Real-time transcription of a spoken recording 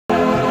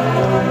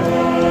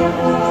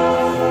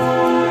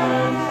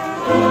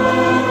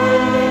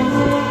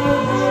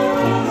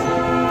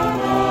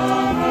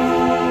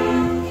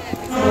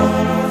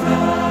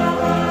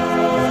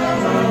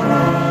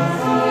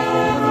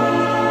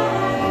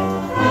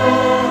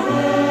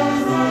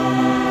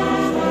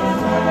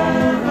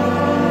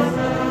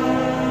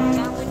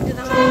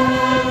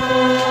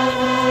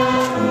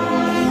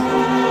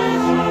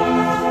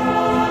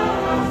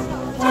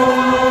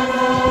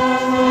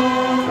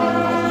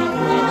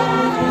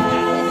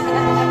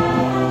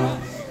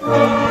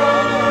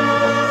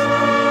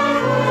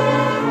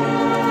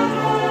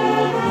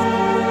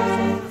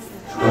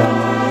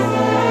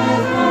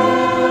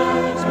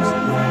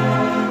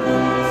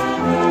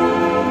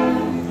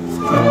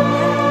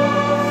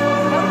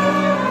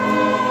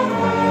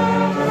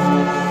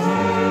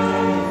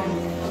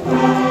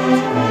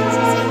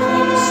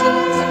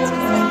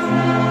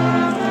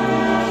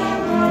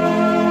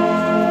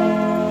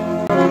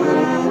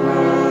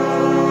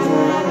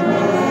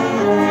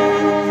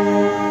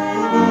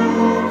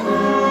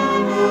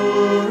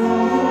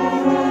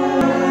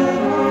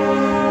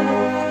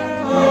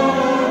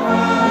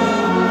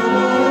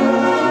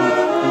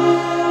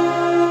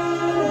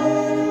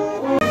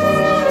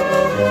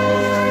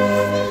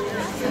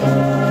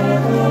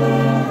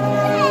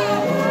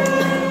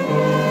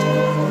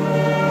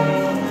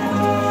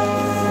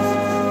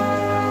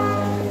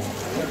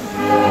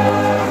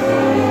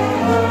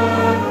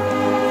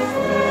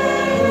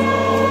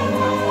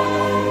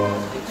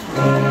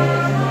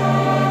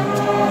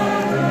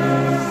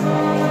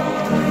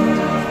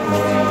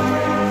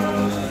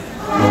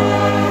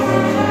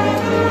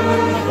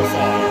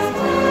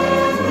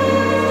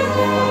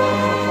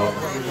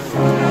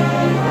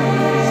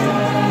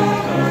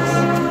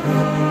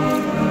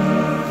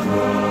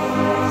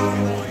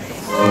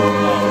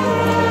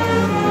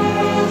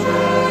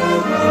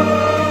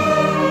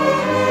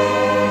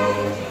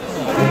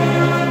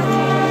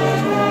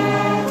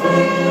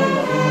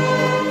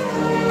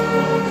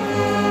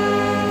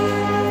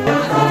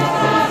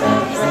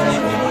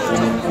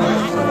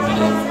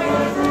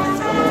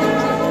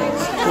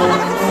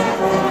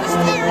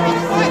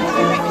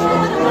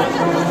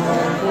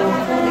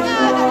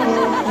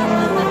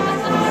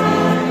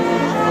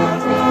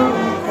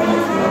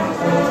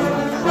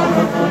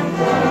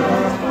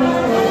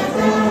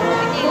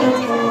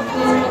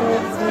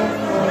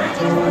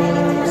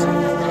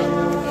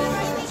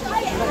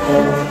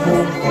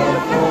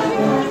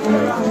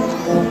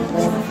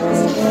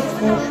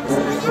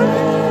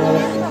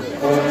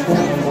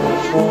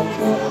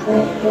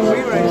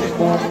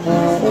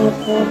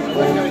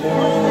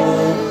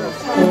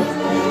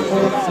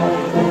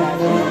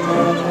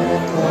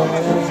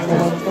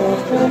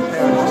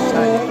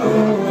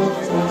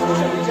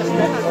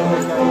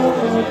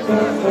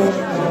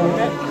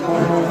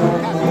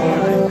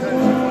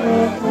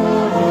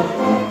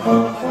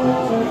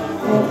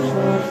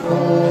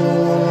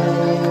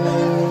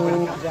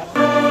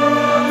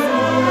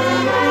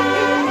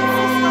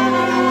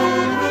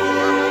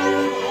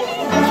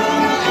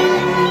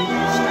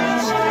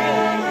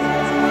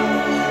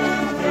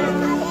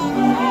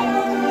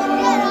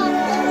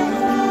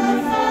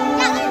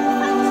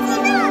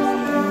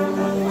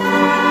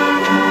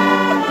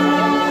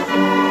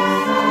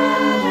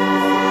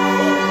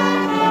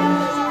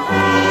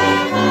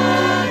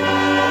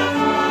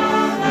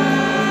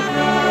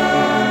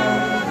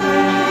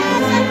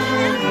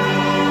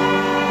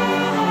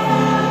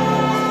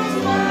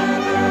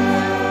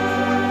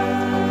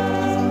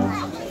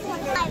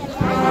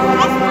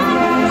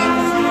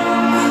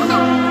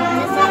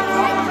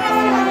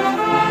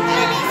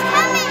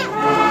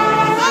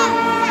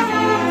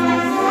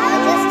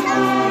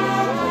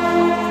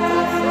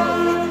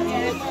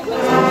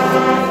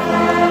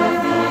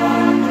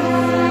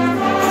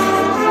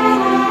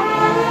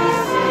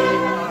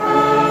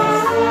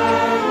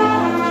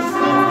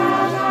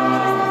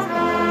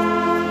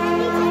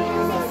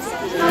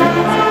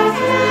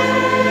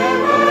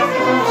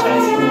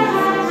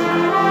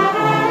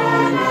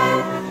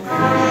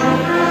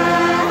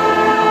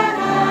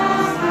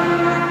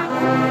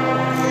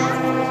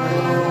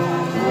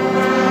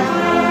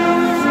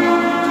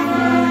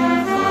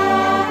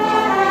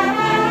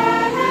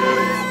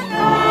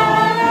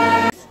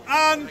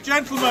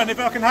Gentlemen, if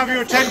I can have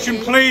your attention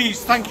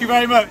please, thank you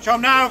very much.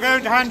 I'm now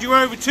going to hand you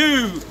over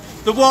to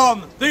the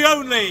one, the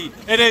only,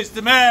 it is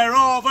the Mayor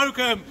of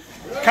Oakham,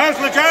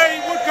 Councillor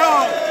Jane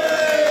Woodcock.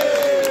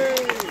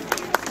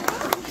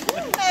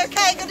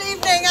 Okay, good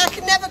evening. I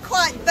can never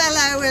quite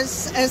bellow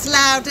as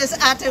loud as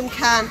Adam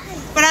can,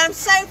 but I'm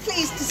so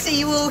pleased to see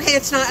you all here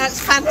tonight. That's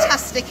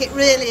fantastic, it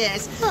really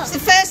is. It's the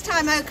first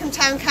time Oakham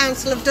Town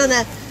Council have done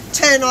a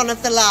turn on of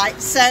the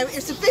lights, so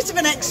it's a bit of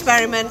an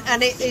experiment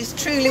and it is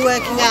truly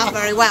working out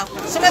very well.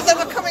 Some of them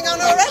are coming on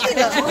already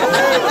though.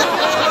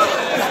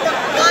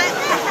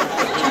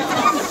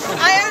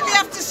 I only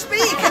have to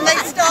speak and they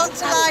start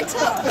to light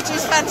up, which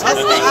is fantastic.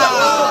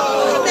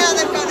 Oh. Now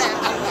they've gone out.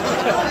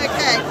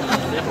 Okay.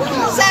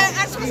 So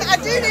I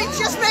do need to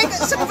just make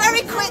some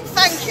very quick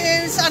thank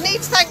yous. I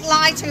need to thank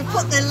Light who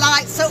put the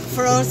lights up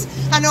for us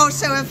and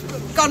also have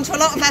gone to a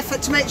lot of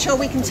effort to make sure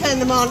we can turn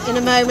them on in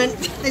a moment.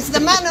 There's the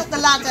man up the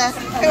ladder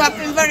who I've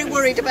been very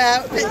worried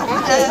about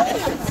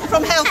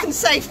from health and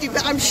safety,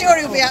 but I'm sure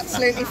he'll be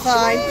absolutely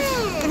fine.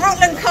 The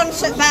Rutland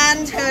Concert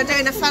Band who are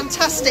doing a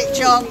fantastic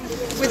job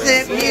with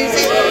the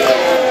music.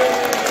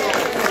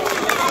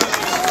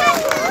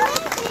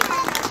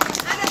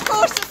 And of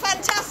course the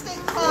fantastic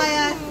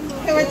choir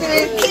who are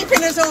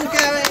keeping us all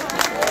going.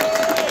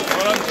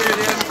 Well done,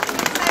 Julian.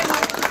 They've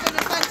done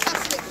a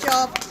fantastic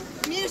job.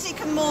 Music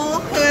and More,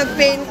 who have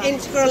been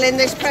integral in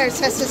this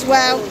process as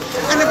well,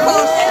 and of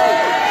course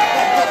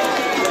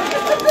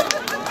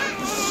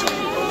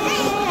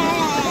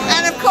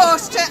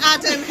to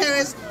Adam, who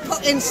has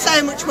put in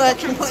so much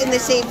work in putting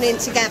this evening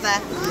together.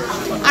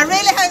 I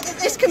really hope that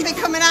this can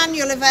become an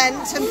annual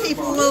event and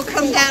people will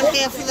come down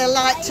here for the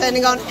light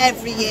turning on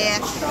every year,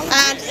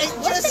 and it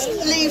just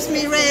leaves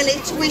me really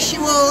to wish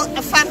you all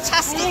a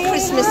fantastic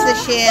Christmas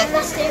this year.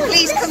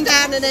 Please come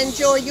down and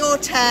enjoy your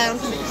town,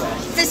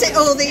 visit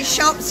all these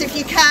shops if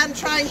you can,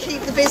 try and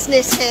keep the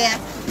business here,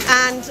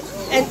 and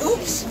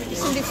oops,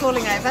 somebody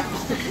falling over.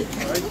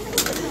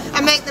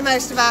 And make the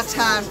most of our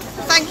town.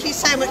 Thank you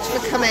so much for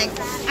coming.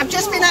 I've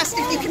just been asked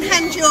if you can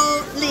hand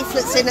your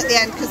leaflets in at the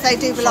end because they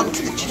do belong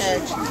to the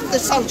church. The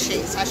song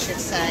sheets, I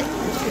should say.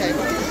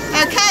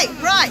 Okay,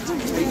 right.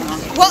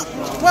 What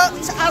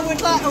I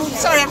would like, oh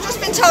sorry, I've just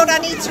been told I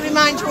need to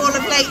remind you all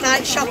of late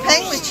night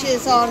shopping, which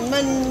is on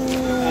Monday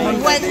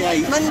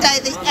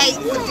the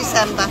 8th of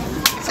December.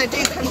 So do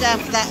come down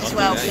for that as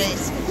well,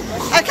 please.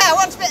 Okay, I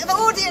want a bit of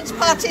audience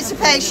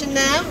participation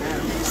now.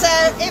 So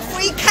if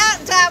we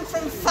count down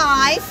from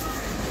 5,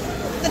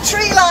 the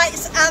tree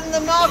lights and the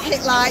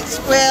market lights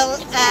will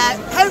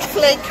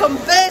hopefully come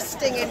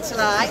bursting into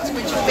light,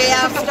 which will be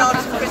our start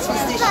of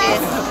Christmas this year.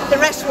 The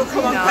rest will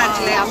come on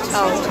gradually, I'm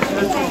told.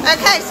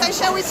 Okay, so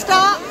shall we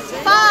start?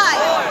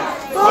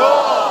 5,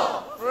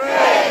 4,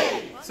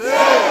 3, 2,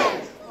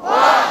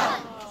 1.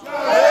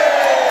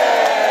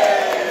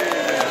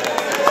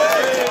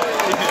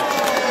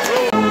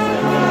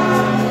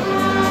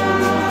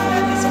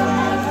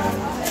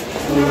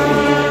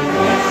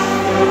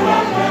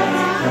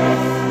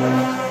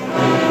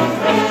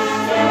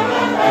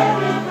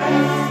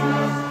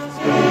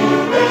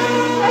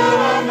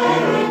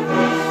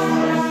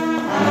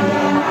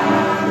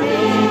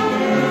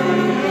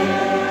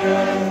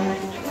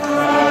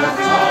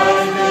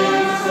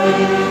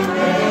 Thank you.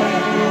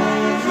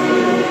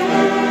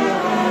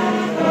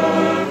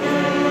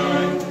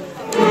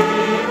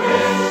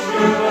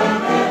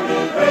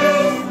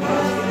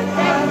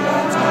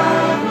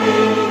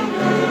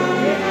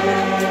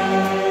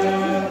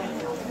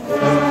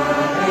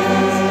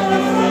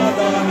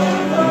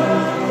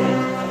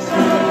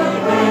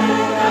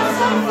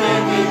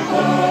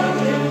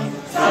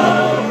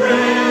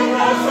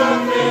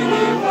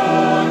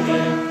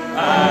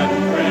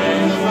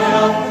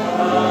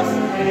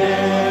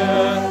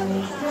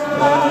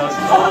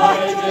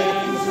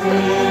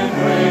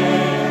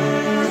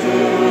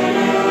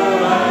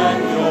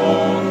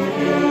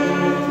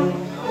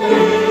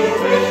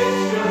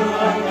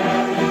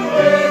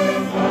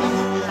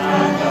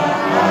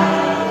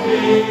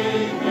 Oakham.